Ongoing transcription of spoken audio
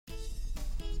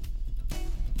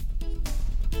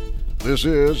This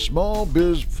is Small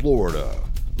Biz Florida,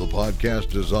 the podcast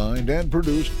designed and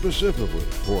produced specifically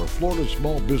for Florida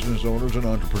small business owners and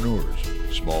entrepreneurs.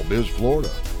 Small Biz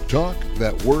Florida, talk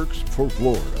that works for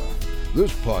Florida.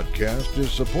 This podcast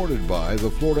is supported by the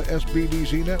Florida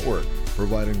SBDC Network,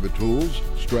 providing the tools,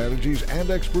 strategies,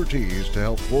 and expertise to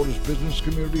help Florida's business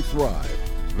community thrive.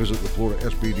 Visit the Florida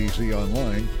SBDC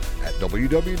online at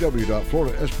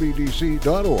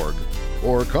www.floridasbdc.org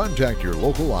or contact your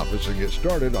local office and get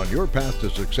started on your path to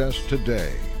success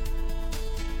today.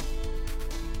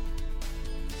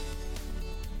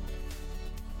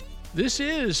 This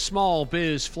is Small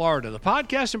Biz Florida, the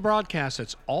podcast and broadcast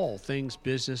that's all things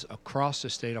business across the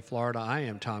state of Florida. I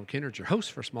am Tom Kinnard, your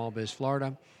host for Small Biz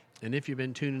Florida. And if you've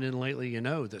been tuning in lately, you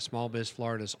know that Small Biz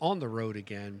Florida is on the road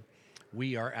again.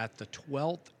 We are at the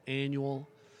 12th annual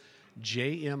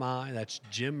JMI, that's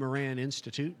Jim Moran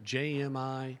Institute,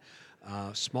 JMI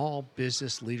Small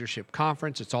Business Leadership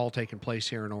Conference. It's all taking place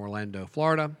here in Orlando,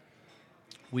 Florida.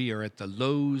 We are at the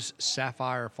Lowe's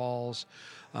Sapphire Falls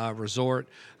Resort.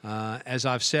 As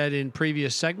I've said in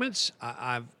previous segments,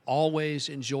 I've always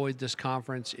enjoyed this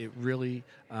conference. It really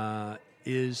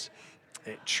is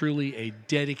truly a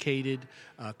dedicated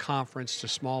conference to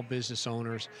small business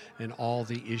owners and all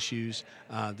the issues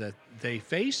that they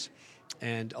face.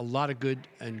 And a lot of good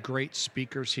and great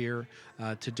speakers here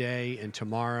today and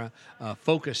tomorrow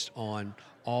focused on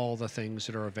all the things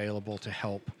that are available to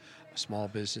help small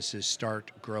businesses start,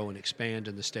 grow, and expand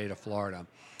in the state of Florida.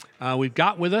 We've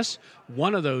got with us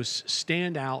one of those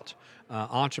standout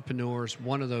entrepreneurs,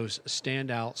 one of those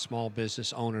standout small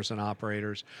business owners and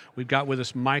operators. We've got with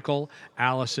us Michael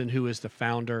Allison, who is the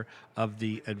founder of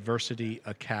the Adversity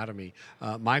Academy.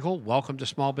 Michael, welcome to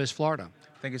Small Biz Florida.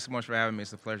 Thank you so much for having me.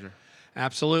 It's a pleasure.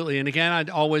 Absolutely. And again, I'd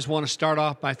always want to start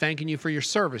off by thanking you for your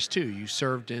service, too. You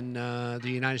served in the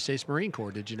United States Marine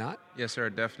Corps, did you not? Yes, sir,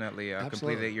 definitely. I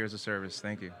completed 8 years of service.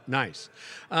 Thank you. Nice.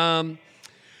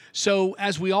 So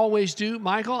as we always do,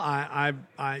 Michael,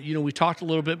 we talked a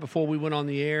little bit before we went on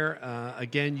the air.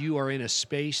 Again, you are in a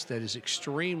space that is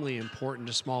extremely important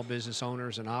to small business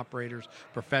owners and operators,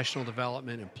 professional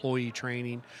development, employee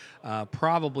training,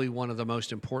 probably one of the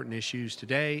most important issues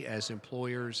today as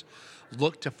employers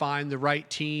look to find the right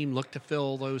team, look to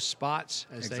fill those spots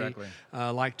as they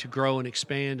like to grow and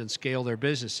expand and scale their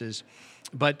businesses.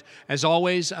 But as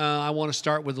always, I want to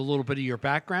start with a little bit of your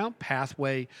background,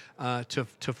 pathway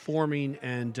to forming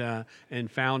and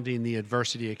founding the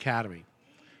Adversity Academy.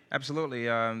 Absolutely.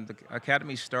 The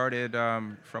Academy started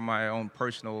from my own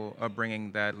personal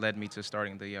upbringing that led me to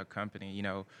starting the company. You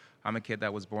know, I'm a kid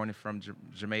that was born from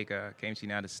Jamaica, came to the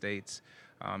United States,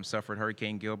 suffered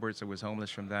Hurricane Gilbert, so was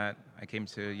homeless from that. I came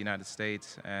to the United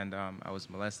States, and I was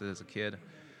molested as a kid.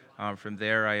 From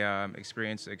there, I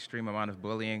experienced an extreme amount of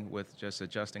bullying with just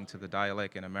adjusting to the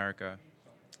dialect in America.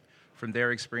 From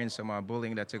there, experienced some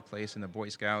bullying that took place in the Boy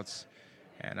Scouts.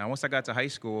 And once I got to high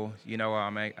school,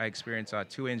 I experienced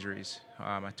 2 injuries.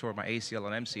 I tore my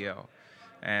ACL and MCL,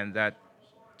 and that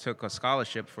took a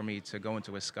scholarship for me to go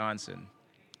into Wisconsin.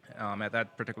 At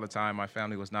that particular time, my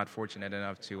family was not fortunate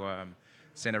enough to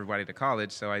send everybody to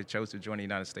college, so I chose to join the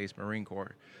United States Marine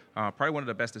Corps. Probably one of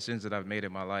the best decisions that I've made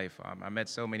in my life. I met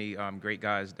so many great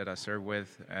guys that I served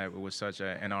with. It was such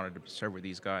an honor to serve with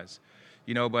these guys.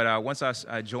 But once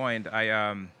I joined,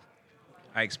 I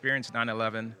experienced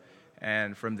 9/11,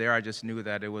 and from there I just knew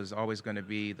that it was always going to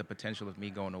be the potential of me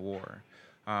going to war.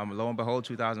 Lo and behold,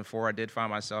 2004, I did find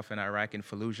myself in Iraq, in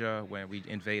Fallujah, when we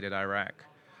invaded Iraq.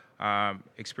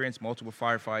 Experienced multiple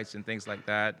firefights and things like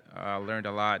that. Learned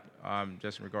a lot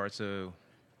just in regards to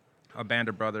our band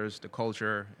of brothers, the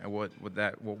culture, and what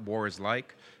war is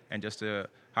like, and just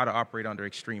how to operate under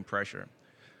extreme pressure.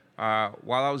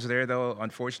 While I was there, though,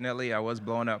 unfortunately, I was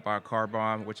blown up by a car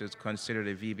bomb, which is considered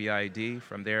a VBIED.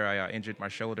 From there, I injured my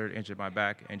shoulder, injured my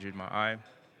back, injured my eye,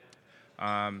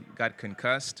 got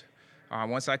concussed.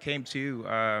 Once I came to,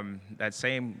 that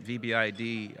same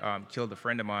VBIED killed a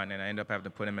friend of mine, and I ended up having to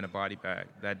put him in a body bag.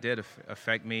 That did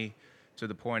affect me to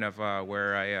the point of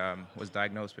where I was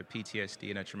diagnosed with PTSD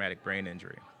and a traumatic brain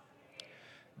injury.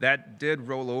 That did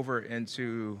roll over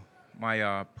into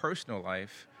my personal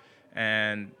life,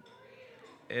 and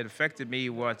it affected me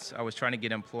what I was trying to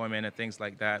get employment and things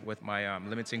like that with my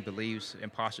limiting beliefs,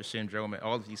 imposter syndrome, and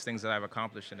all of these things that I've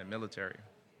accomplished in the military.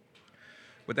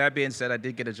 With that being said, I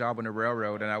did get a job on the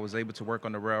railroad, and I was able to work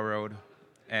on the railroad.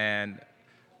 And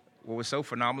what was so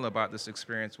phenomenal about this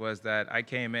experience was that I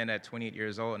came in at 28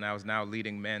 years old, and I was now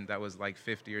leading men that was like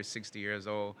 50 or 60 years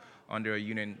old under a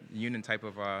union type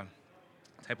of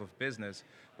type of business.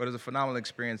 But it was a phenomenal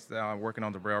experience working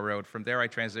on the railroad. From there, I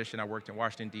transitioned. I worked in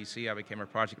Washington, D.C. I became a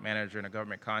project manager and a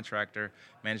government contractor,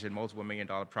 managing multiple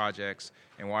million-dollar projects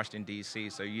in Washington, D.C.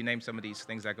 So you name some of these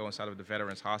things that go inside of the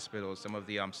veterans hospitals, some of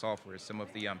the software, some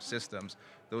of the systems.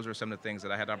 Those were some of the things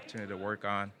that I had the opportunity to work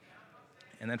on.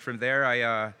 And then from there,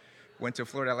 I went to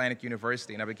Florida Atlantic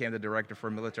University, and I became the director for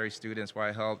military students, where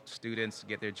I helped students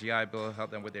get their GI Bill,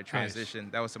 help them with their transition.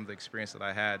 Nice. That was some of the experience that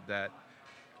I had that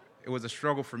it was a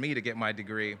struggle for me to get my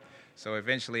degree. So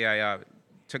eventually I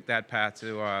took that path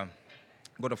to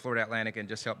go to Florida Atlantic and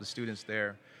just help the students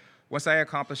there. Once I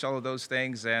accomplished all of those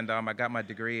things and I got my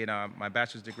degree, and my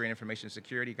bachelor's degree in information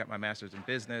security, got my master's in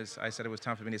business, I said it was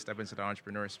time for me to step into the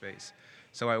entrepreneur space.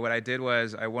 So what I did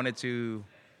was I wanted to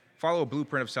follow a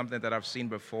blueprint of something that I've seen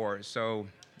before. So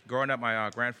growing up, my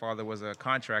grandfather was a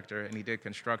contractor and he did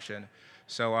construction.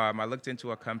 So I looked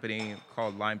into a company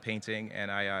called Lime Painting, and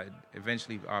I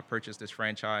eventually purchased this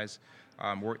franchise,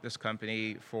 worked this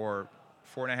company for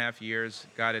 4.5 years,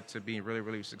 got it to be really,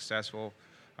 really successful.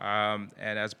 And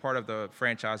as part of the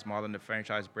franchise model and the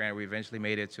franchise brand, we eventually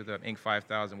made it to the Inc.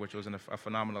 5000, which was a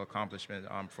phenomenal accomplishment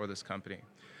for this company.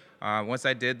 Once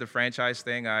I did the franchise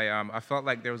thing, I felt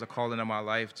like there was a calling in my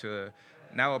life to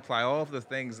now apply all of the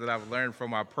things that I've learned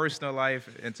from my personal life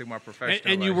into my professional life.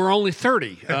 And you were only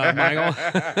 30, Michael.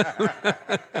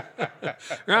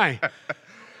 Right.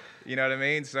 You know what I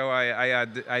mean? So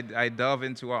I dove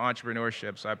into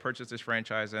entrepreneurship. So I purchased this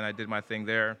franchise and I did my thing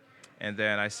there. And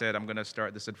then I said, I'm going to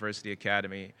start this Adversity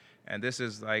Academy. And this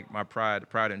is like my pride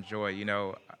and joy. You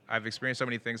know, I've experienced so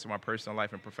many things in my personal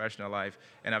life and professional life,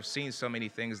 and I've seen so many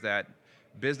things that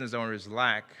business owners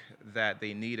lack that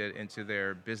they needed into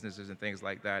their businesses and things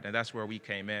like that. And that's where we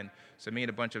came in. So me and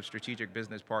a bunch of strategic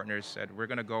business partners said, we're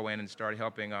going to go in and start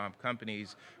helping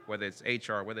companies, whether it's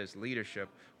HR, whether it's leadership,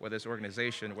 whether it's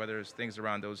organization, whether it's things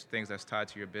around those things that's tied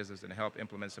to your business, and help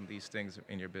implement some of these things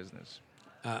in your business.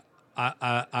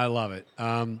 I love it.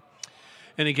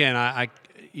 And again, I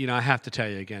have to tell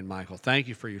you again, Michael, thank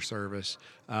you for your service.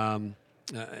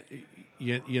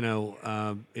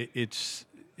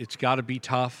 It's got to be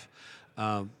tough,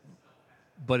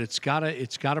 but it's got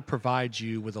to provide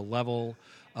you with a level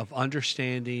of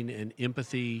understanding and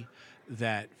empathy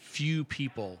that few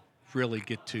people really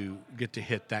get to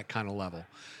hit that kind of level.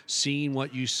 Seeing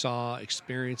what you saw,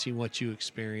 experiencing what you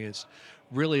experienced,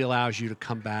 really allows you to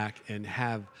come back and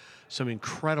have some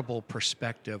incredible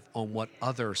perspective on what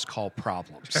others call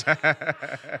problems. Is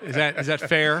that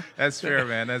fair? That's fair,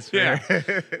 man. That's fair.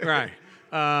 Yeah.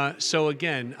 Right. So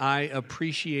again, I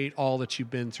appreciate all that you've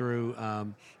been through.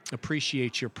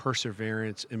 Appreciate your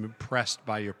perseverance. I'm impressed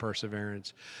by your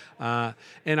perseverance,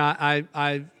 and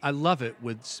I love it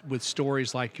with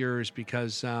stories like yours,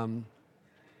 because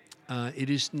it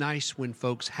is nice when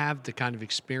folks have the kind of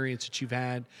experience that you've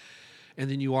had, and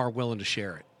then you are willing to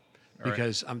share it.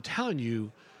 Because I'm telling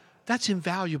you, that's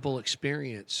invaluable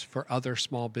experience for other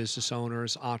small business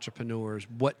owners, entrepreneurs,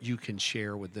 what you can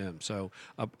share with them. So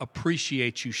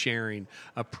appreciate you sharing,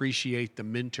 appreciate the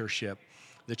mentorship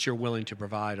that you're willing to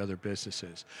provide other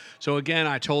businesses. So again,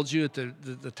 I told you at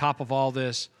the top of all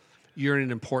this, you're in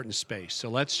an important space. So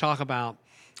let's talk about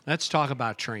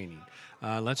training.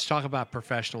 Let's talk about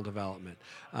professional development.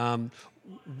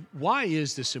 Why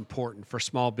is this important for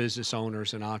small business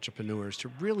owners and entrepreneurs to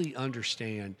really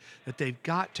understand that they've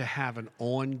got to have an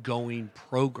ongoing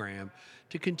program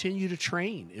to continue to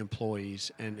train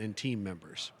employees and team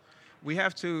members? We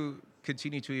have to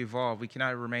continue to evolve. We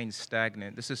cannot remain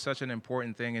stagnant. This is such an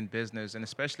important thing in business, and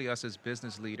especially us as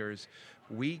business leaders.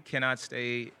 We cannot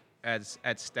stay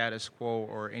at status quo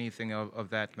or anything of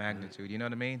that magnitude. You know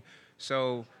what I mean?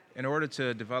 So in order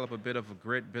to develop a bit of a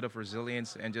grit, bit of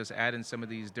resilience, and just add in some of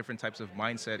these different types of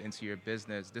mindset into your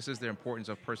business, this is the importance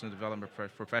of personal development,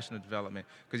 professional development,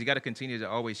 because you got to continue to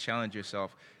always challenge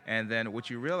yourself. And then what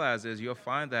you realize is you'll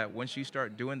find that once you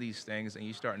start doing these things and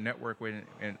you start networking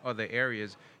in other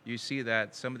areas, you see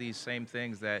that some of these same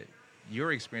things that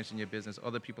you're experiencing in your business,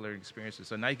 other people are experiencing.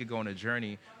 So now you could go on a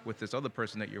journey with this other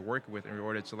person that you're working with in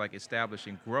order to establish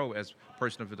and grow as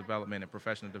personal development and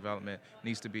professional development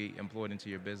needs to be employed into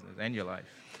your business and your life.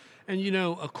 And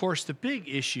of course, the big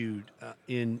issue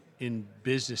in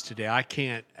business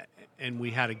today, and we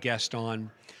had a guest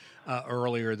on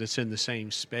earlier that's in the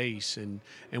same space, and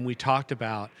we talked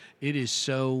about it is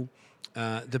so,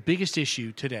 the biggest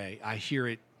issue today, I hear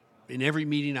it in every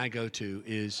meeting I go to,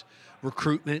 is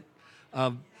recruitment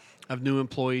of new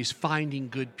employees, finding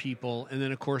good people, and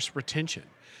then, of course, retention.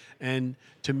 And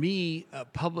to me,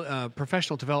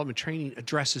 professional development training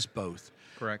addresses both.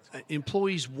 Correct.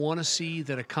 Employees want to see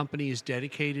that a company is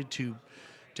dedicated to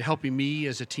to helping me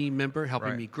as a team member, helping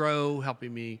Right. me grow,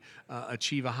 helping me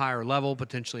achieve a higher level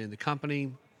potentially in the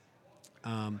company.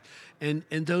 And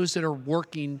those that are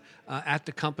working at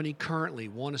the company currently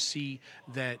want to see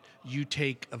that you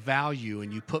take a value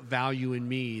and you put value in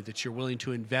me, that you're willing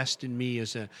to invest in me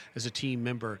as a team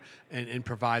member and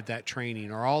provide that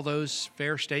training. Are all those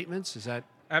fair statements? Is that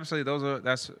Absolutely,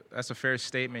 that's a fair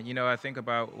statement. You know, I think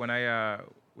about when I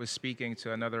was speaking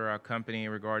to another company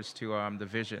in regards to the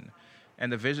vision, and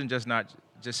the vision does not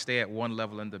just stay at one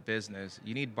level in the business.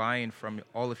 You need buy-in from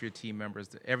all of your team members,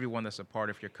 everyone that's a part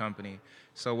of your company.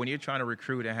 So when you're trying to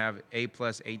recruit and have A+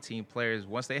 18 players,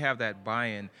 once they have that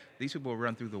buy-in, these people will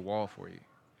run through the wall for you.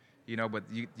 You know, but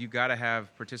you got to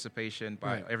have participation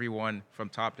by Right. everyone from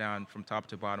top down, from top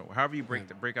to bottom. However you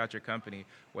break out your company,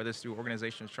 whether it's through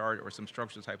organizational chart or some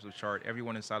structural types of chart,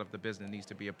 everyone inside of the business needs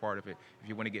to be a part of it if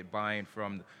you want to get buy-in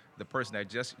from the person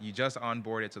that you just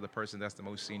onboarded to the person that's the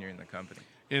most senior in the company.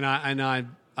 And I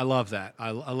love that. I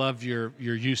love your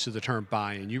use of the term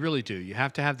buy-in. You really do. You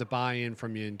have to have the buy-in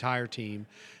from your entire team,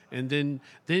 and then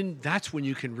that's when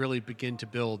you can really begin to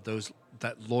build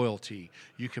that loyalty.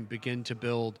 You can begin to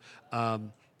build, a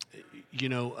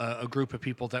group of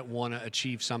people that want to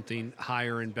achieve something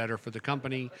higher and better for the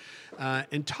company.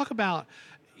 And talk about,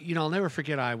 I'll never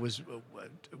forget. I was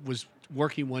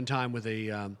working one time with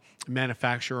a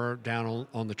manufacturer down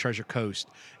on the Treasure Coast,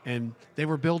 and they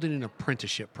were building an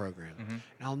apprenticeship program. Mm-hmm. And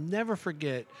I'll never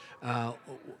forget,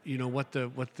 what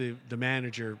the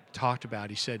manager talked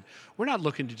about. He said, "We're not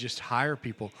looking to just hire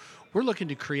people. We're looking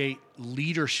to create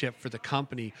leadership for the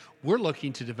company. We're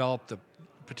looking to develop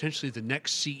potentially the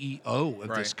next CEO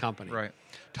of this company." Right.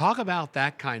 Talk about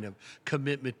that kind of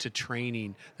commitment to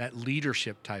training, that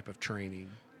leadership type of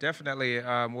training. Definitely.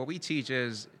 What we teach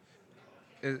is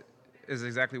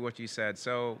exactly what you said.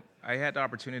 So I had the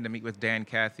opportunity to meet with Dan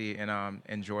Cathy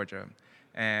in Georgia,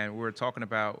 and we were talking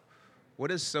about what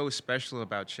is so special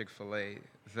about Chick-fil-A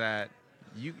that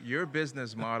your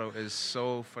business model is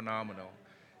so phenomenal.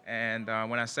 And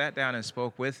when I sat down and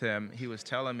spoke with him, he was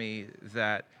telling me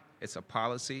that it's a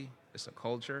policy, it's a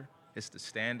culture, it's the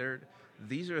standard.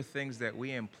 These are things that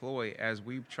we employ as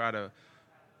we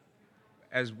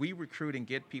recruit and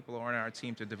get people on our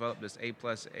team to develop this A+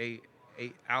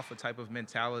 alpha type of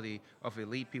mentality of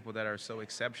elite people that are so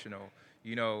exceptional.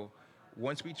 You know,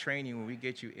 once we train you, when we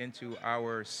get you into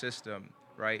our system,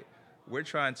 right, we're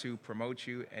trying to promote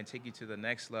you and take you to the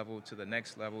next level,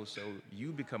 so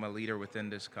you become a leader within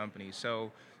this company.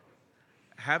 So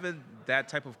having that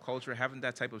type of culture, having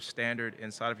that type of standard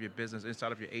inside of your business,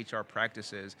 inside of your HR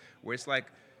practices, where it's like,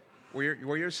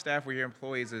 where your staff, where your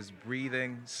employees is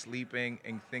breathing, sleeping,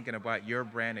 and thinking about your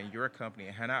brand and your company,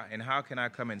 and how can I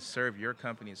come and serve your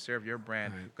company and serve your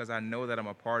brand because I know that I'm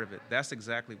a part of it. That's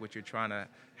exactly what you're trying to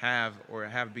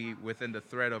have be within the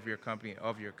thread of your company,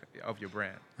 of your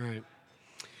brand. Right.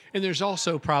 And there's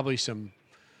also probably some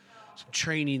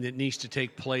training that needs to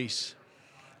take place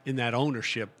in that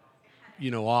ownership,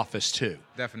 office too.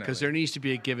 Definitely. Because there needs to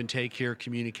be a give and take here,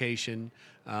 communication,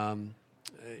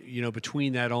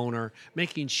 between that owner,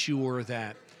 making sure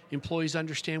that employees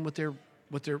understand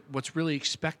what's really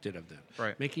expected of them.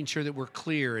 Right. Making sure that we're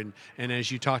clear, and as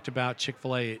you talked about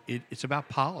Chick-fil-A, it's about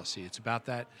policy. It's about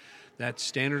that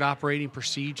standard operating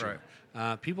procedure.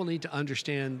 Right. People need to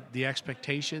understand the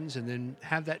expectations and then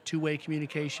have that two-way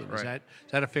communication. Right.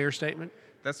 Is that a fair statement?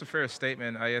 That's a fair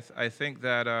statement. I think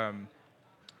that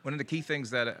one of the key things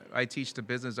that I teach to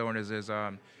business owners is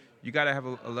you got to have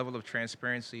a level of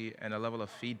transparency and a level of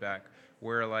feedback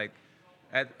where, like,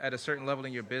 at a certain level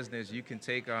in your business, you can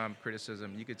take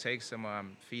criticism, you could take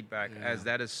some feedback, as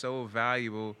that is so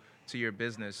valuable to your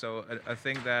business. So a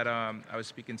thing that I was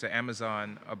speaking to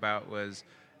Amazon about was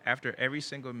after every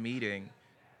single meeting,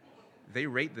 they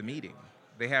rate the meeting.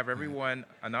 They have everyone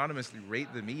anonymously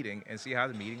rate the meeting and see how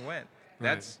the meeting went.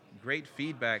 That's great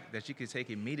feedback that you can take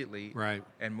immediately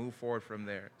and move forward from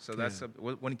there. So that's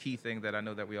one key thing that I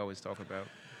know that we always talk about.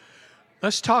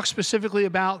 Let's talk specifically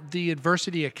about the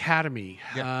Adversity Academy.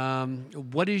 Yeah.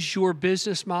 What is your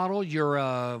business model? You're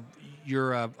a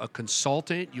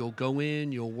consultant. You'll go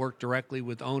in. You'll work directly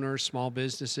with owners, small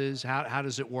businesses. How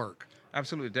does it work?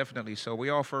 Absolutely, definitely. So we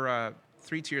offer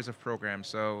 3 tiers of programs.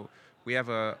 So we have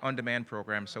a on-demand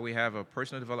program. So we have a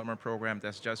personal development program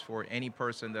that's just for any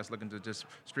person that's looking to just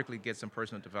strictly get some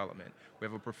personal development. We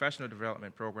have a professional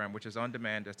development program, which is on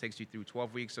demand, that takes you through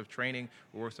 12 weeks of training.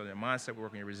 We work on your mindset, we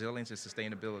work on your resilience and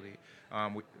sustainability.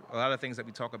 A lot of things that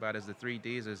we talk about is the 3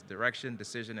 Ds, is direction,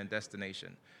 decision, and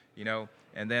destination.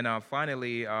 And then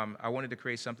finally, I wanted to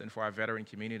create something for our veteran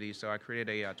community. So I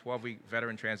created a 12-week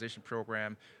veteran transition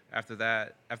program. After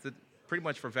pretty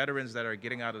much for veterans that are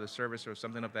getting out of the service or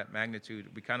something of that magnitude,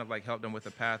 we kind of like help them with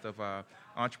the path of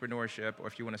entrepreneurship, or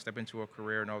if you want to step into a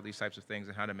career and all these types of things,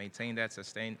 and how to maintain that,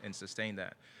 sustain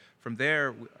that. From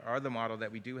there, our other model that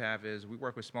we do have is we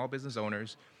work with small business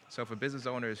owners. So if a business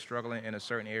owner is struggling in a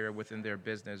certain area within their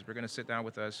business, we're going to sit down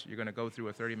with us. You're going to go through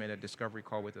a 30-minute discovery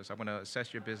call with us. I'm going to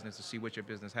assess your business to see what your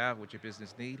business have, what your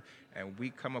business need, and we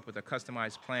come up with a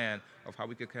customized plan of how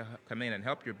we could come in and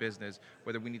help your business,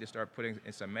 whether we need to start putting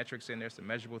in some metrics in there, some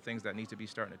measurable things that need to be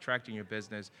starting attracting your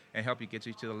business and help you get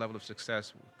you to the level of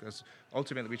success, because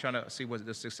ultimately we're trying to see what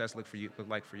the success look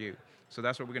like for you. So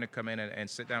that's where we're going to come in and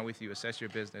sit down with you, assess your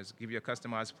business, give you a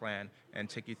customized plan, and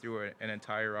take you through an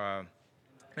entire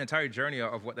journey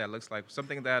of what that looks like.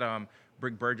 Something that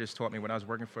Brick Burgess taught me when I was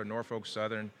working for Norfolk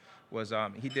Southern was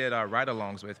he did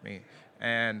ride-alongs with me.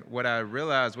 And what I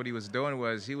realized what he was doing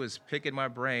was he was picking my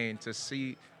brain to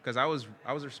see, because I was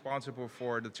responsible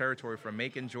for the territory from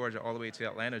Macon, Georgia, all the way to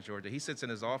Atlanta, Georgia. He sits in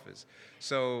his office.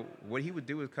 So what he would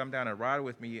do is come down and ride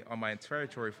with me on my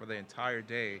territory for the entire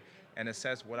day and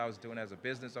assess what I was doing as a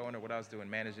business owner, what I was doing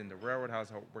managing the railroad, how I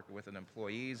was working with the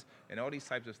employees, and all these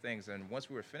types of things. And once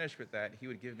we were finished with that, he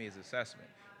would give me his assessment.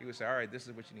 He would say, all right, this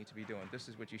is what you need to be doing. This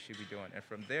is what you should be doing. And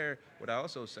from there, what I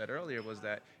also said earlier was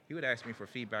that he would ask me for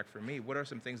feedback from me. What are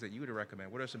some things that you would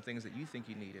recommend? What are some things that you think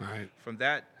you needed? Right. From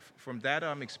that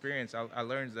experience, I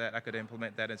learned that I could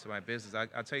implement that into my business.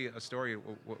 I'll tell you a story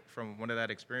from one of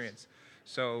that experience.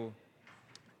 So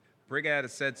Brigad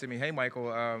said to me, hey, Michael,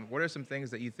 what are some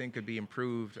things that you think could be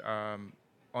improved on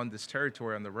this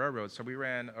territory on the railroad? So we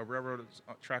ran a railroad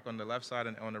track on the left side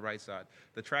and on the right side.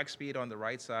 The track speed on the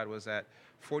right side was at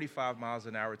 45 miles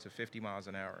an hour to 50 miles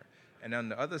an hour. And on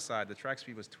the other side, the track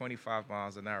speed was 25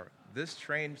 miles an hour. This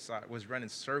train side was running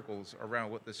circles around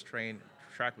what this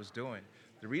track was doing.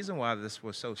 The reason why this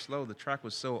was so slow, the track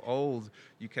was so old,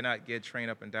 you cannot get train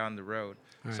up and down the road.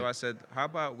 Right. So I said, how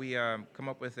about we come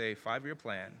up with a 5-year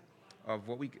plan of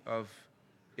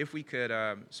if we could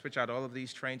switch out all of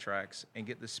these train tracks and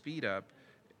get the speed up,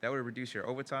 that would reduce your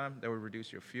overtime, that would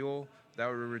reduce your fuel, that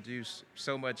would reduce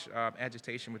so much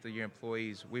agitation with your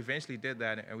employees. We eventually did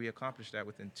that, and we accomplished that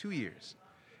within 2 years.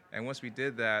 And once we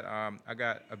did that, I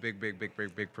got a big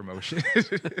promotion.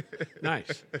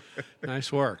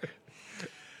 Nice work.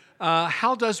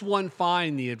 How does one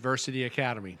find the Adversity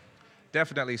Academy?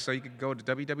 Definitely. So you could go to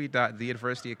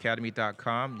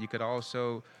www.theadversityacademy.com. You could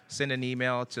also send an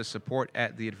email to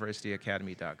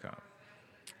support@theadversityacademy.com.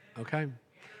 Okay.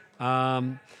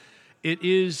 It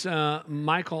is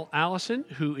Michael Allison,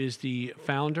 who is the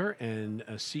founder and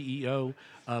CEO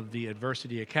of the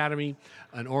Adversity Academy,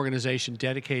 an organization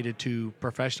dedicated to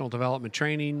professional development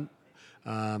training,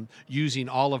 using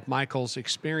all of Michael's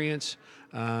experience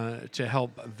to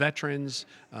help veterans,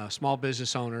 small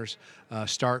business owners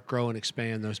start, grow, and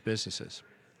expand those businesses.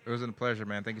 It was a pleasure,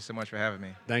 man. Thank you so much for having me.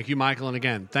 Thank you, Michael. And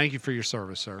again, thank you for your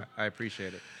service, sir. I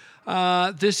appreciate it.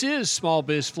 This is Small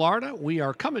Biz Florida. We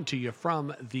are coming to you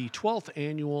from the 12th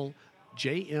Annual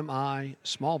JMI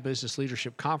Small Business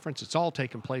Leadership Conference. It's all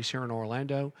taking place here in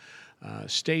Orlando.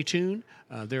 Stay tuned.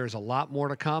 There's a lot more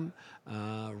to come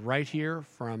right here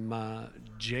from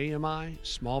JMI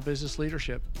Small Business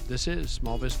Leadership. This is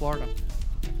Small Biz Florida.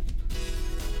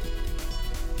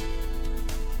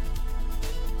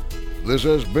 This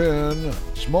has been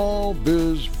Small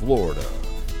Biz Florida,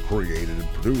 created and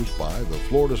produced by the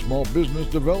Florida Small Business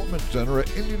Development Center at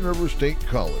Indian River State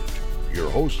College. Your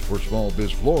host for Small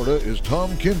Biz Florida is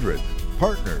Tom Kindred.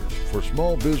 Partners for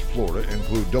Small Biz Florida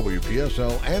include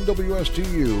WPSL and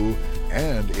WSTU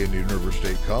and Indian River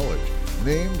State College,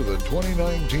 named the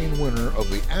 2019 winner of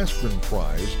the Aspen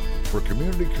Prize for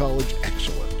Community College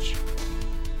Excellence.